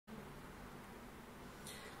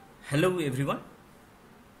Hello everyone,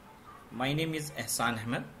 my name is Ehsan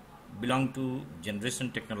Ahmed, belong to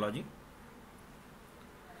Generation Technology.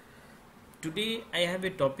 Today I have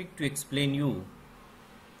a topic to explain you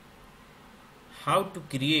how to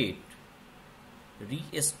create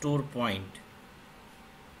restore point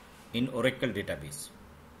in Oracle database.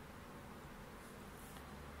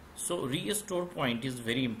 So restore point is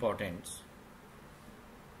very important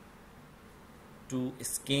to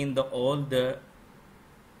scan all the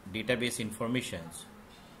database informations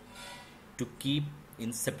to keep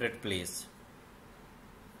in separate place.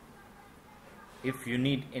 If you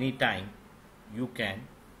need any time, you can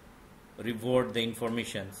revert the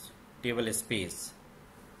informations, table space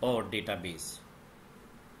or database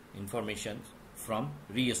information from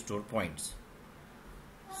restore points.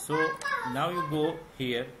 So now you go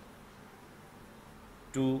here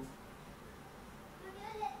to,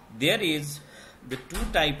 there is the two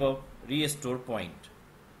type of restore point.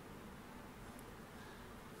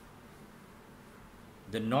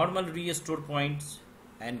 The normal restore points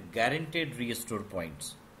and guaranteed restore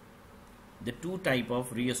points. The two type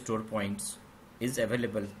of restore points is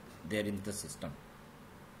available there in the system.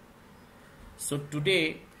 So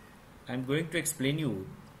today I am going to explain you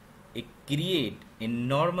create a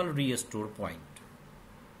normal restore point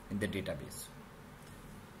in the database.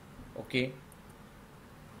 Okay.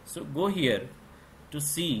 So go here to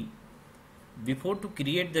see, before to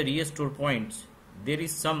create the restore points, there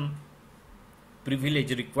is some privilege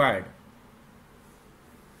required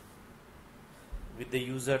with the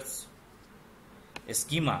user's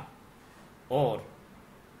schema or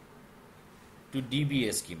to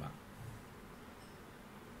DB schema.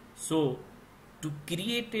 So to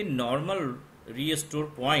create a normal restore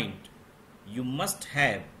point, you must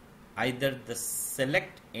have either the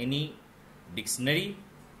select any dictionary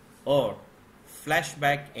or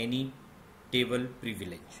flashback any table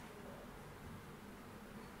privilege.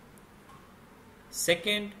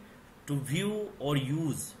 Second, to view or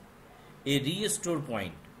use a restore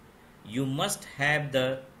point, you must have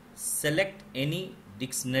the select any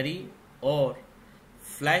dictionary or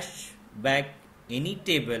flashback any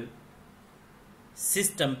table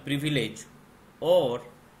system privilege or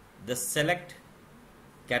the select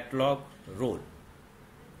catalog role.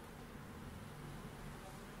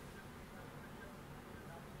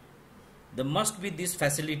 The must be these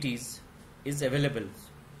facilities is available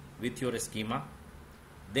with your schema.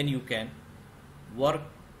 Then you can work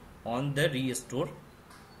on the restore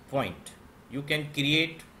point. You can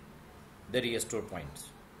create the restore points.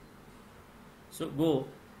 So go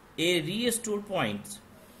a restore points.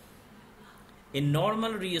 A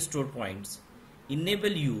normal restore points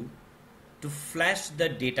enable you to flash the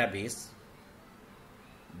database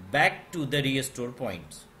back to the restore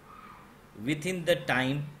points within the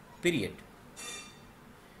time period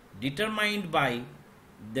determined by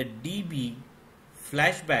the DB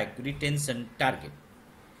flashback retention target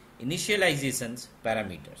initializations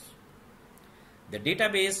parameters. The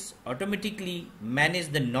database automatically manages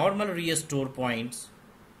the normal restore points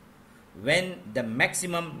when the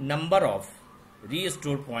maximum number of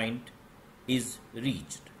restore point is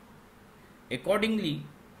reached. Accordingly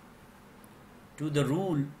to the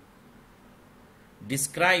rule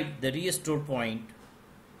describe the restore point,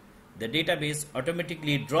 the database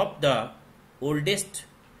automatically drop the oldest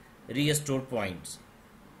restore points.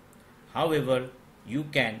 However, you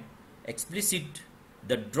can explicit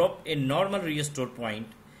the drop a normal restore point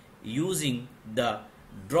using the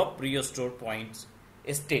drop restore points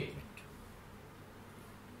statement.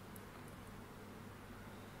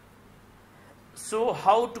 So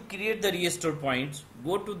how to create the restore points?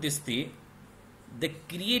 Go to this thing, the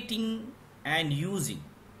creating and using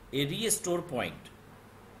a restore point.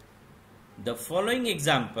 The following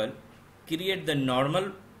example, create the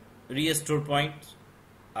normal restore points,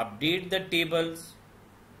 update the tables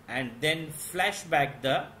and then flashback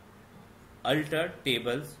the altered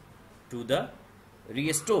tables to the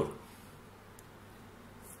restore.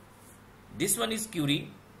 This one is query.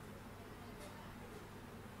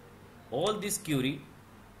 All this query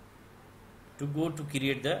to go to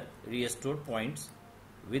create the restore points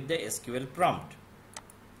with the SQL prompt.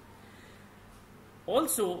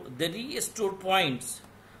 Also the restore points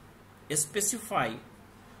specify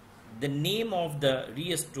the name of the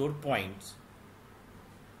restore points.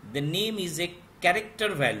 The name is a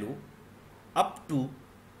character value up to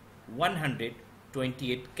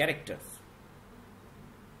 128 characters.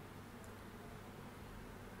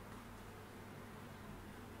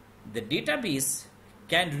 The database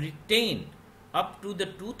can retain up to the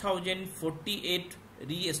 2048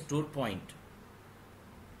 restore point.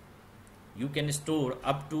 You can store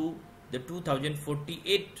up to the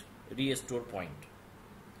 2048 restore point.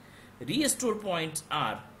 Restore points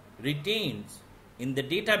are retained in the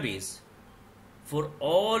database for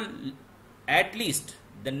all at least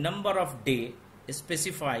the number of day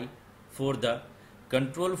specified for the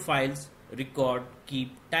control files record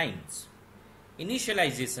keep times.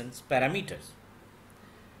 Initializations parameters.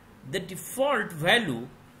 The default value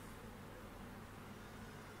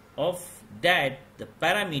of that the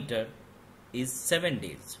parameter is 7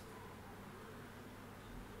 days.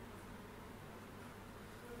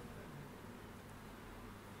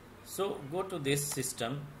 So go to this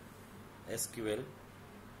system SQL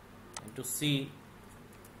and to see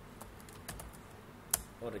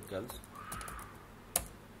oracles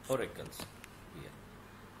here.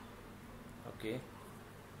 Okay,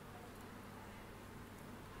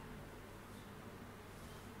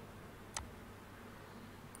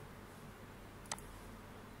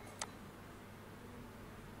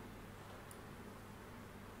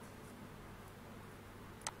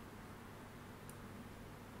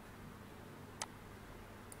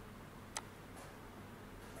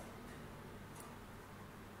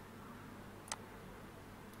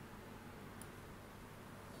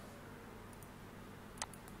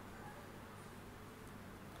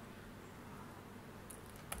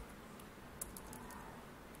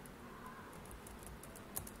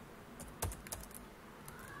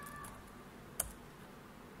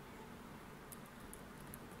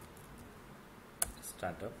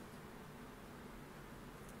 startup.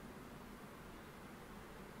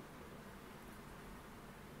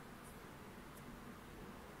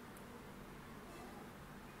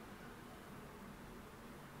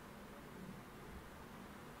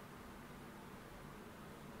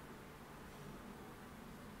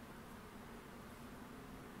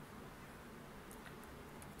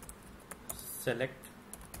 Select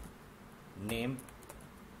name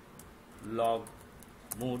log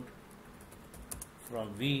mode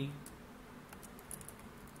from V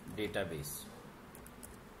database,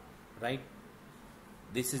 right?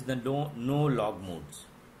 This is the no log modes,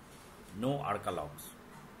 no ARCA logs.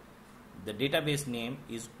 The database name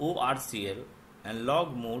is ORCL and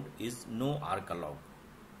log mode is no ARCA log.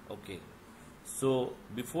 Okay, so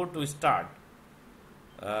before to start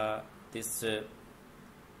this to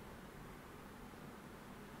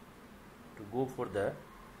go for the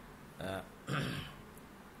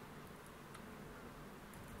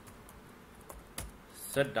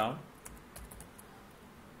shut down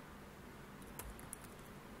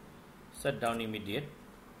immediate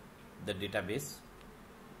the database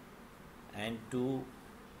and to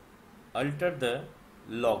alter the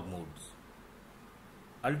log modes,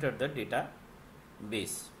 alter the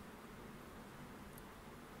database.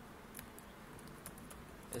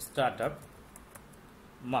 Startup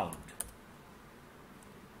mount.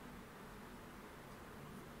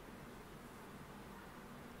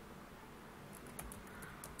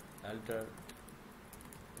 Alter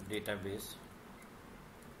database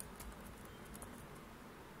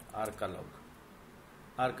ARCA log.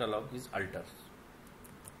 ARCA log is alter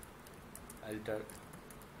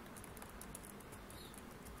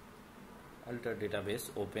database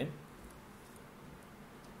open.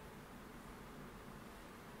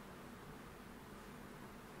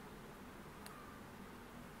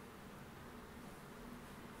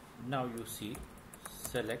 Now you see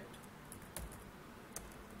select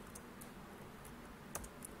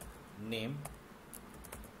name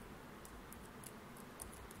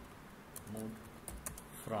mode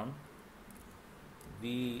from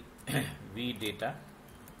V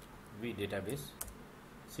database.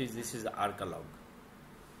 See, this is the ARCA log.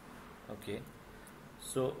 Okay,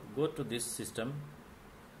 so go to this system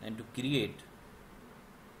and to create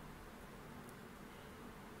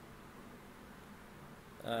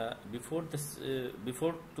before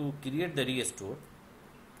to create the restore,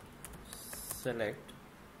 select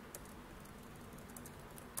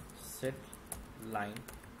set line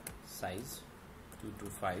size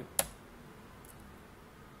 225,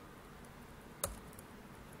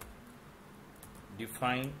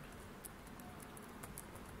 define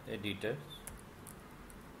editors.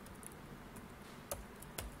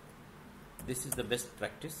 This is the best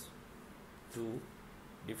practice to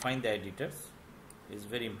define the editors, is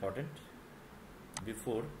very important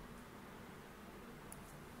before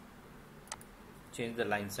change the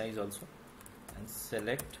line size also, and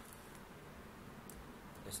select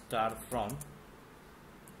star from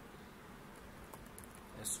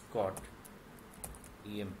Scott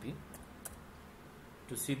EMP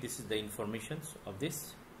to see this is the informations of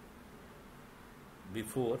this.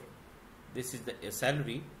 Before this is the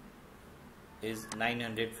salary is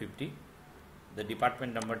 950, the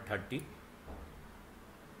department number 30,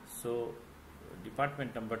 So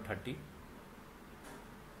department number 30,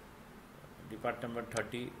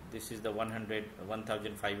 this is the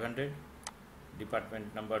 1500.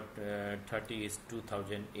 Department number 30 is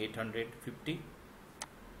 2850,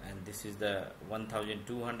 and this is the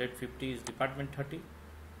 1250 is department 30,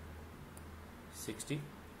 60.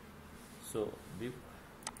 So we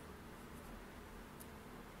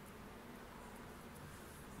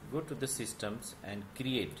go to the systems and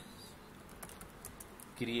create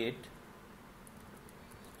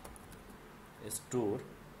a store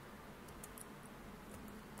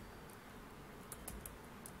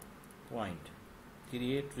point,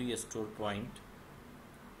 create restore point,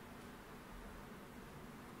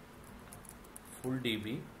 full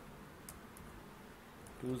DB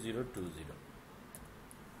 2020.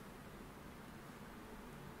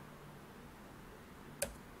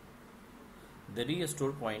 The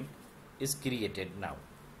restore point is created now.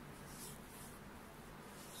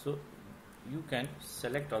 So you can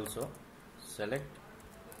select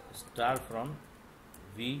star from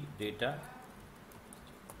V data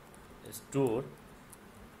store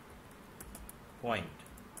point.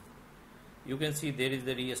 You can see there is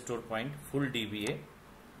the restore point full DBA.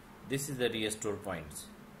 This is the restore points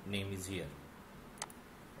name is here.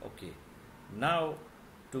 Okay, now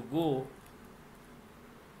to go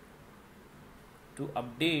to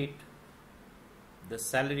update the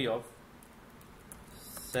salary of,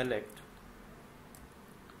 select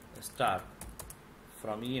star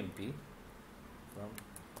from EMP, from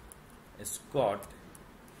Scott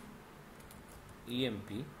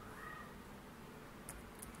EMP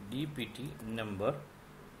DPT number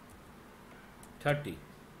 30.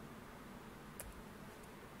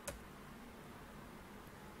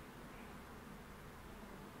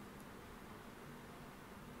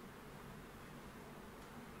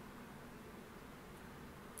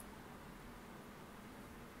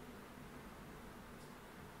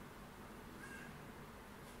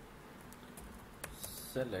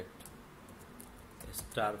 Select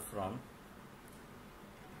star from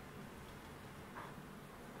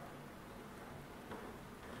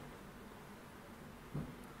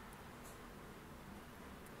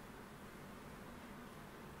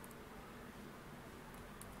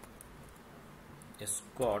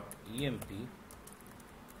Scott EMP,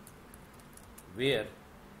 where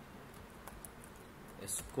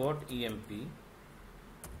Scott EMP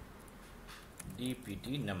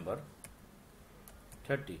DPT number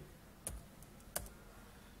 30.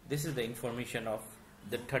 This is the information of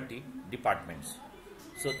the 30 departments.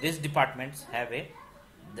 So these departments have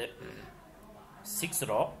the 6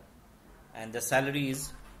 row, and the salary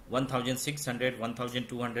is 1600,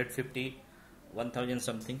 1250, 1000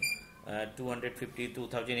 something, 250,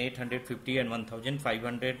 2850, and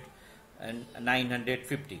 1500 and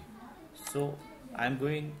 950. So I am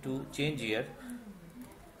going to change here,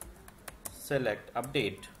 select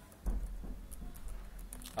update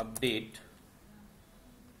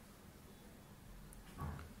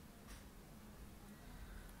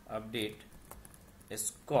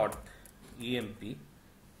Scott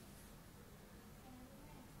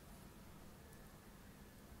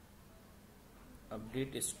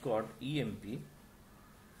EMP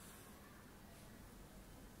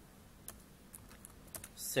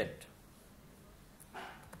set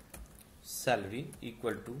salary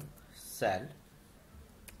equal to sal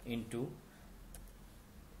into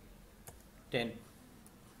 10%,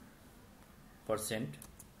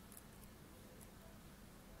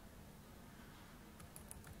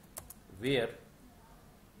 where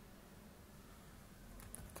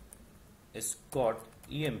Scott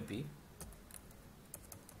EMP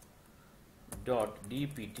dot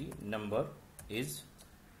DPT number is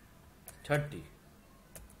 30.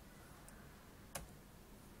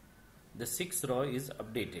 The 6th row is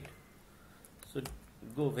updated. So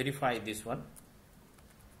go verify this one.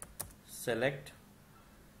 Select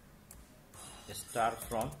star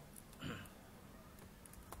from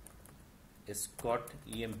Scott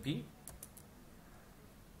EMP,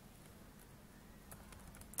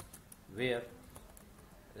 where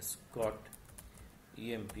Scott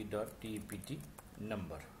EMP dot DPT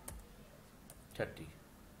number 30.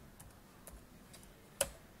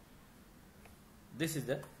 This is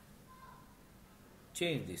the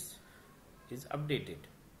change. This is updated.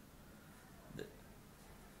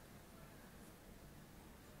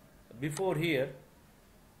 Before here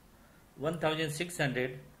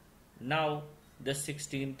 1600, now the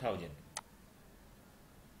 16,000.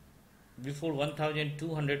 Before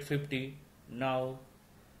 1250, now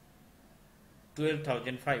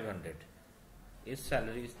 12,500. His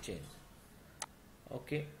salary is changed.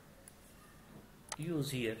 Okay, use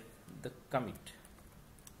here the commit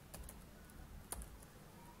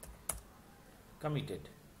committed,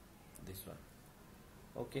 this one.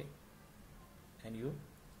 Okay, and you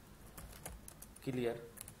clear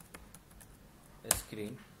a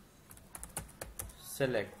screen,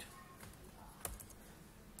 select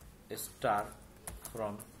a star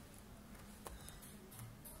from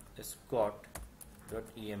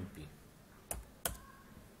escort.emp.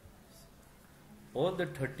 All the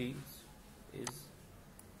 30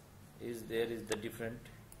 is there is the different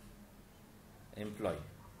employee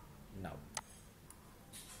now.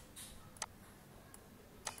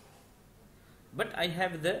 But I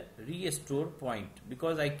have the restore point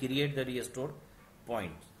because I create the restore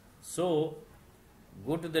point. So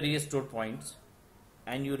go to the restore points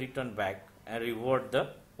and you return back and revert the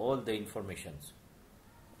all the informations.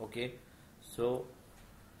 Okay, so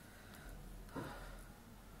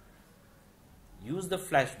use the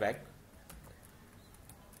flashback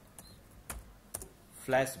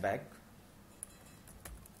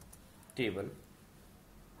table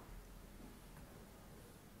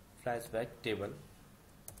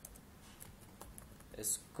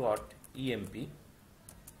escort emp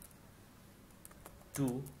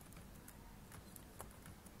to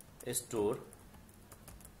store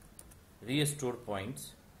restore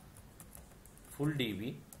points full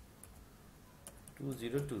DB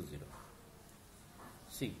 2020.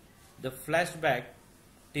 See the flashback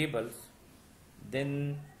tables,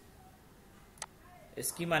 then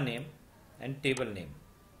schema name and table name,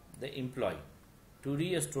 the employee, to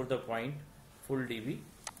restore the point full DB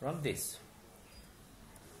from this.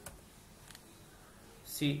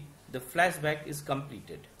 See the flashback is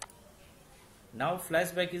completed. Now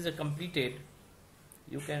flashback is completed.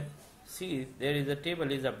 You can see there is a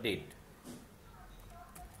table is update.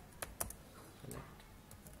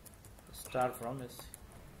 Star from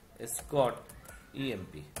escort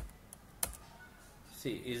emp.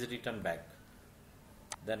 See is returned back.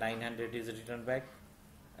 The 900 is returned back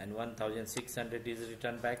and 1600 is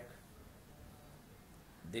returned back.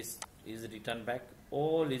 This is returned back.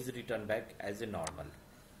 All is returned back as a normal.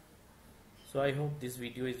 So I hope this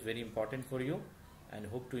video is very important for you and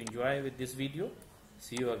hope to enjoy with this video.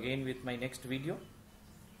 See you again with my next video.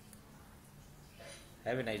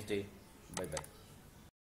 Have a nice day. Bye bye.